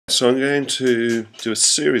So I'm going to do a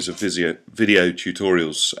series of video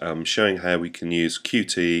tutorials showing how we can use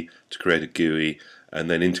Qt to create a GUI and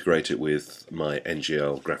then integrate it with my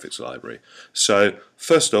NGL graphics library. So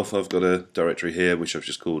first off, I've got a directory here which I've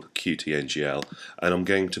just called Qt NGL, and I'm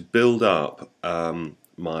going to build up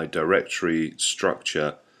my directory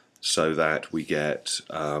structure so that we get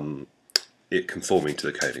it conforming to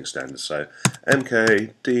the coding standards. So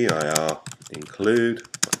mkdir include,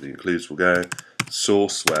 the includes will go,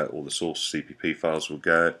 source, where all the source CPP files will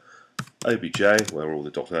go, obj, where all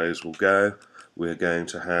the .os will go. We're going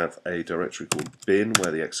to have a directory called bin,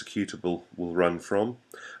 where the executable will run from.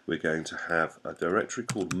 We're going to have a directory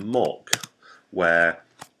called mock, where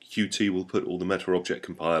Qt will put all the meta object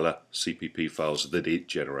compiler CPP files that it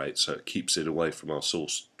generates, so it keeps it away from our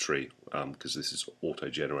source tree, because this is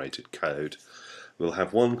auto-generated code. We'll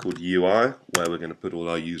have one called UI, where we're going to put all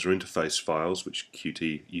our user interface files, which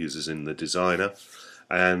Qt uses in the designer,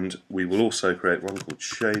 and we will also create one called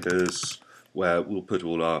shaders, where we'll put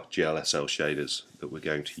all our GLSL shaders that we're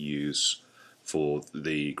going to use for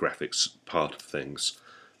the graphics part of things.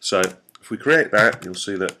 So if we create that, you'll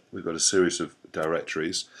see that we've got a series of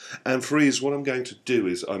directories, and for ease what I'm going to do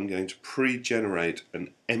is I'm going to pre-generate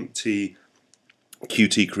an empty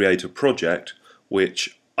Qt creator project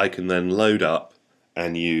which I can then load up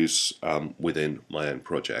and use within my own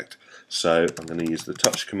project. So I'm going to use the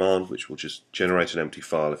touch command, which will just generate an empty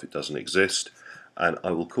file if it doesn't exist, and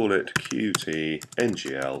I will call it qtngl.pro.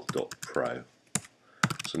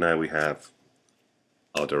 So now we have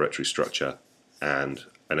our directory structure and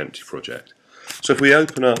an empty project. So if we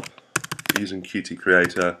open up using Qt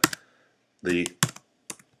Creator the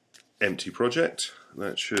empty project,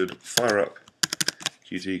 that should fire up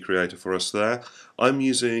Qt Creator for us there. I'm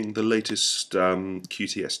using the latest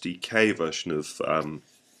Qt SDK version of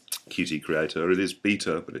Qt Creator. It is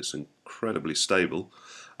beta, but it's incredibly stable.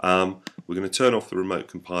 We're going to turn off the remote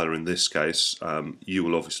compiler in this case. You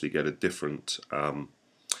will obviously get a different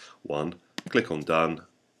one. Click on Done,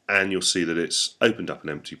 and you'll see that it's opened up an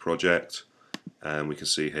empty project, and we can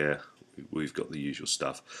see here we've got the usual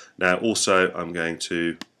stuff. Now also I'm going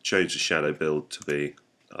to change the shadow build to be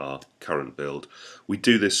our current build. We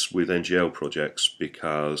do this with NGL projects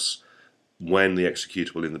because when the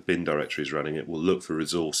executable in the bin directory is running, it will look for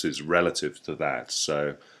resources relative to that.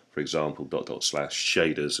 So for example,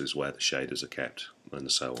 /shaders is where the shaders are kept, and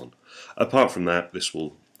so on. Apart from that, this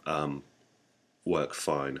will work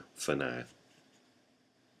fine for now.